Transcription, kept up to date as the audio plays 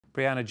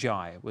Brianna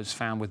Jaih was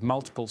found with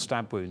multiple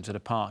stab wounds at a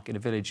park in a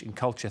village in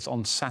Culcheth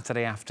on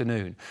Saturday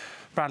afternoon.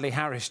 Bradley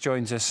Harris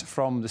joins us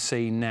from the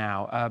scene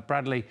now.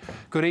 Bradley,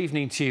 good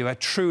evening to you. A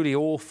truly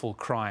awful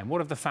crime.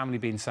 What have the family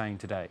been saying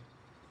today?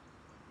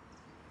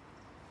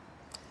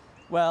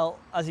 Well,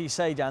 as you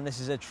say, Dan, this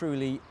is a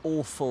truly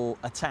awful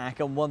attack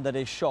and one that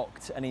has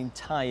shocked an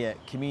entire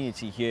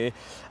community here.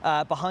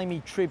 Behind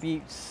me,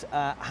 tributes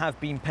have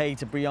been paid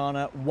to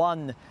Brianna.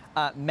 One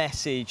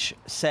message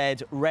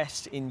said,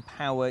 "Rest in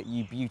power,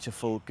 you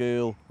beautiful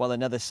girl," while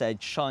another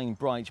said, "Shine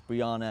bright,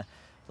 Brianna,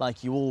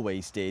 like you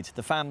always did."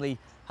 The family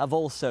have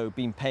also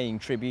been paying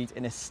tribute.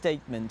 In a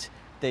statement,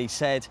 they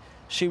said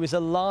she was a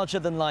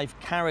larger-than-life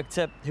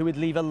character who would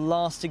leave a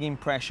lasting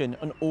impression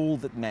on all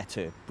that met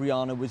her.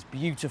 Brianna was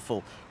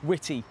beautiful,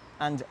 witty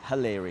and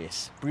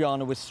hilarious.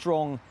 Brianna was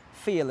strong,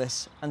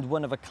 fearless and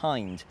one of a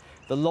kind.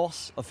 The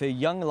loss of her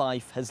young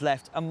life has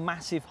left a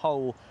massive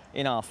hole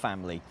in our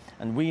family,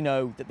 and we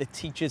know that the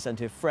teachers and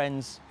her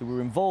friends who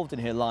were involved in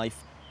her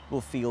life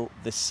will feel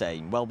the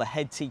same. Well, the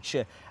head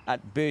teacher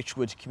at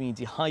Birchwood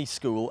Community High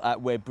School,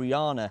 where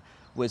Brianna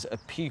was a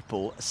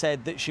pupil,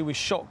 said that she was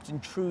shocked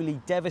and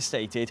truly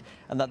devastated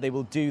and that they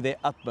will do their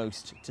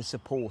utmost to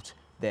support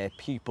their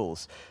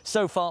pupils.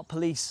 So far,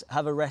 police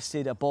have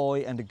arrested a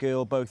boy and a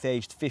girl, both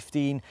aged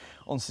 15,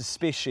 on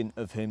suspicion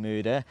of her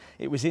murder.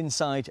 It was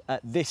inside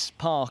this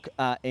park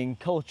in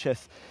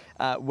Culcheth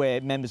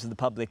where members of the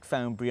public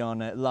found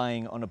Brianna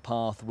lying on a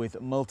path with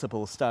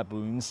multiple stab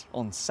wounds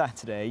on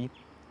Saturday.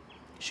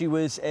 She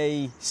was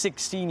a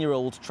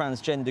 16-year-old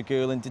transgender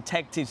girl, and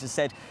detectives have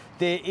said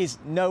there is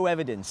no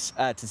evidence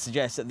to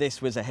suggest that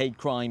this was a hate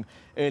crime.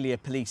 Earlier,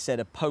 police said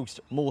a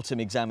post-mortem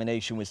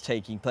examination was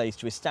taking place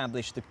to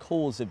establish the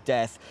cause of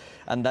death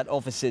and that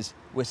officers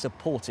were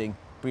supporting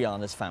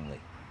Brianna's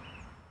family.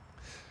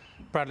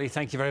 Bradley,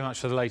 thank you very much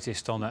for the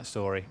latest on that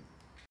story.